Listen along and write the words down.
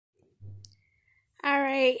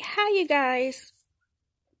Alright, hi you guys.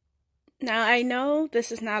 Now I know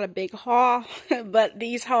this is not a big haul, but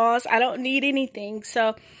these hauls, I don't need anything.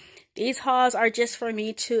 So these hauls are just for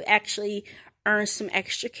me to actually earn some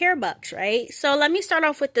extra care bucks, right? So let me start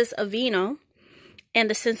off with this Aveeno and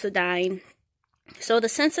the Sensodyne. So the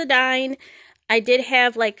Sensodyne, I did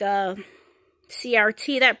have like a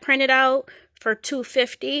CRT that printed out for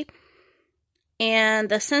 $2.50. And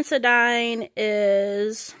the Sensodyne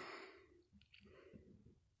is,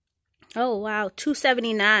 oh wow,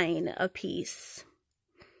 $2.79 a piece.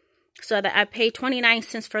 So that I paid 29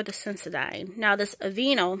 cents for the Sensodyne. Now this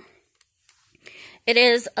Aveeno, it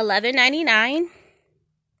is $11.99.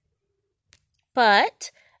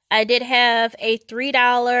 But I did have a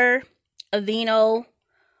 $3 Aveeno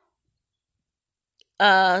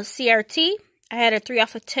CRT. I had a 3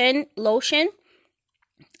 off of 10 lotion.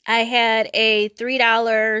 I had a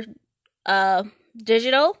 $3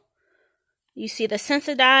 digital. You see the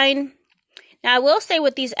Sensodyne. Now I will say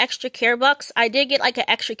with these extra care bucks, I did get like an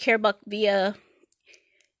extra care buck via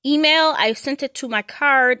email. I sent it to my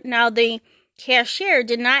card. Now the cashier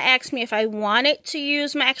did not ask me if I wanted to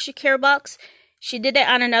use my extra care bucks. She did that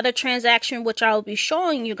on another transaction, which I will be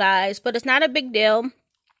showing you guys, but it's not a big deal.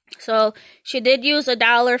 So she did use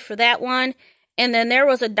 $1 for that one. And then there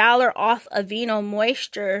was $1 off Aveeno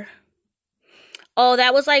Moisture. Oh,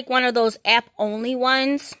 that was like one of those app-only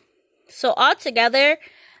ones. So altogether,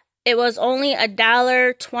 it was only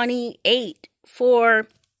 $1.28 for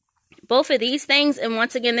both of these things. And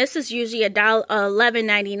once again, this is usually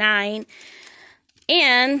 $11.99.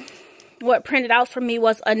 And what printed out for me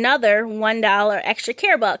was another $1 extra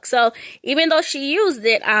care buck. So even though she used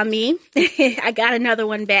it on me, I got another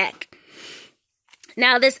one back.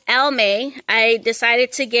 Now this Almay, I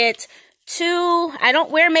decided to get two. I don't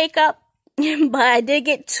wear makeup, but I did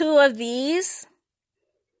get two of these.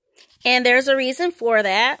 And there's a reason for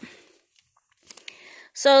that.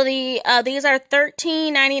 So these are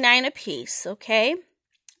 $13.99 a piece, okay?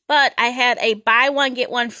 But I had a buy one, get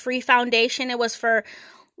one free foundation. It was for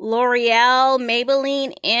L'Oreal,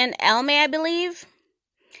 Maybelline, and Almay, I believe.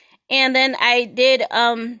 And then I did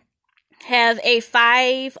have a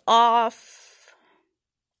 5 off.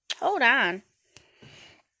 Hold on.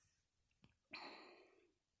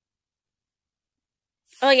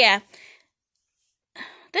 Oh, yeah.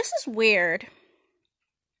 This is weird.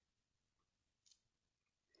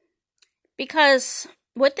 Because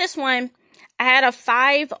with this one, I had a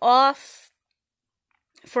 5 off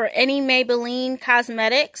for any Maybelline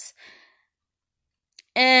cosmetics.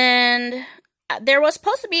 And there was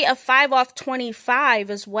supposed to be a 5 off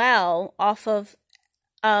 25 as well off of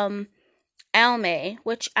Almay,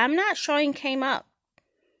 which I'm not showing came up.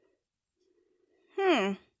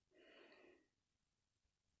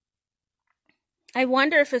 I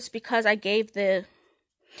wonder if it's because I gave the...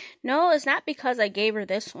 No, it's not because I gave her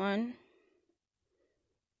this one.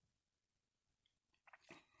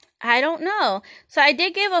 I don't know. So I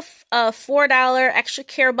did give a $4 extra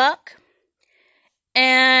care buck.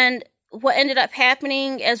 And what ended up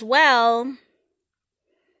happening as well,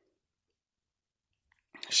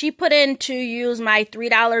 she put in to use my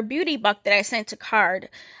 $3 beauty buck that I sent to card.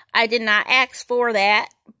 I did not ask for that,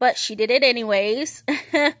 but she did it anyways.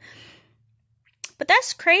 But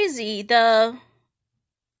that's crazy. The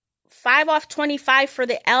 5 off 25 for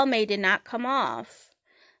the Almay did not come off.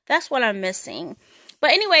 That's what I'm missing.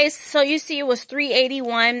 But anyways, so you see it was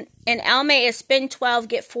 $3.81. And Almay is spend 12,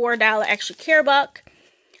 get $4 extra care buck.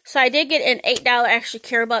 So I did get an $8 extra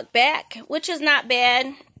care buck back, which is not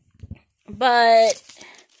bad. But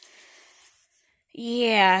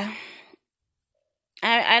yeah,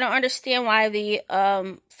 I don't understand why the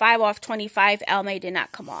 5 off 25 Almay did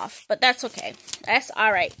not come off. But that's okay. That's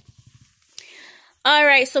alright.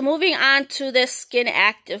 Alright, so moving on to this Skin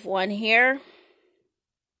Active one here.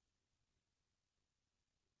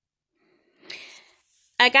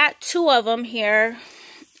 I got two of them here.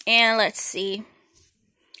 And let's see.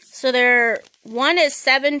 So one is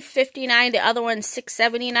 $7.59, the other one's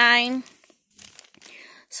 $6.79.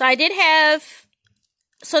 So I did have...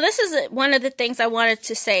 So this is one of the things I wanted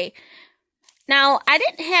to say. Now, I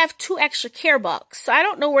didn't have 2 extra care bucks, so I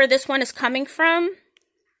don't know where this one is coming from.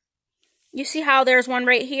 You see how there's one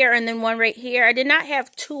right here and then one right here? I did not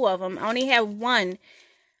have 2 of them. I only have 1.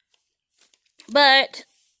 But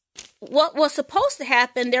what was supposed to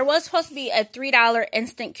happen, there was supposed to be a $3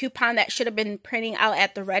 instant coupon that should have been printing out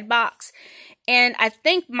at the red box. And I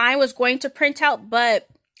think mine was going to print out, but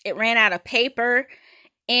it ran out of paper.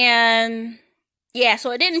 And yeah,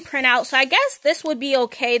 so it didn't print out. So I guess this would be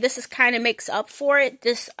okay. This is kind of makes up for it.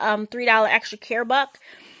 This $3 extra care buck.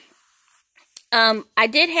 I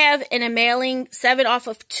did have in a mailing 7 off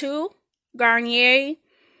of 2 Garnier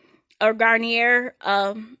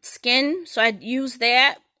skin, so I'd use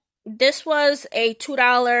that. This was a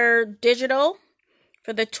 $2 digital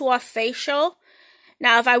for the 2 off facial.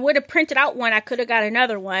 Now, if I would have printed out one, I could have got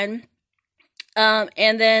another one.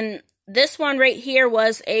 And then this one right here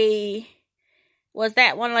was that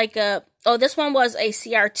one like a, oh, this one was a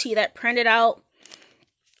CRT that printed out.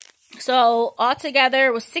 So altogether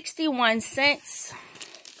it was 61 cents.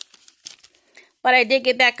 But I did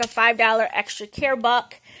get back a $5 extra care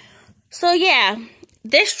buck. So yeah,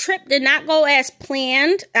 this trip did not go as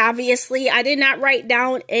planned. Obviously, I did not write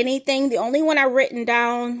down anything. The only one I written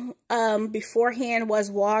down beforehand was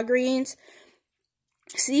Walgreens.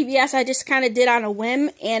 CVS, I just kind of did on a whim.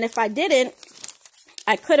 And if I didn't,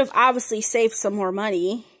 I could have obviously saved some more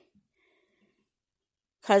money.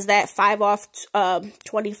 Because that 5 off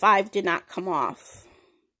 25 did not come off.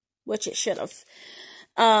 Which it should have.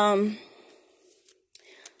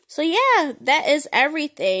 So yeah, that is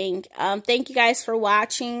everything. Thank you guys for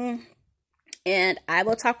watching. And I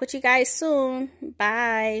will talk with you guys soon.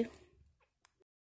 Bye.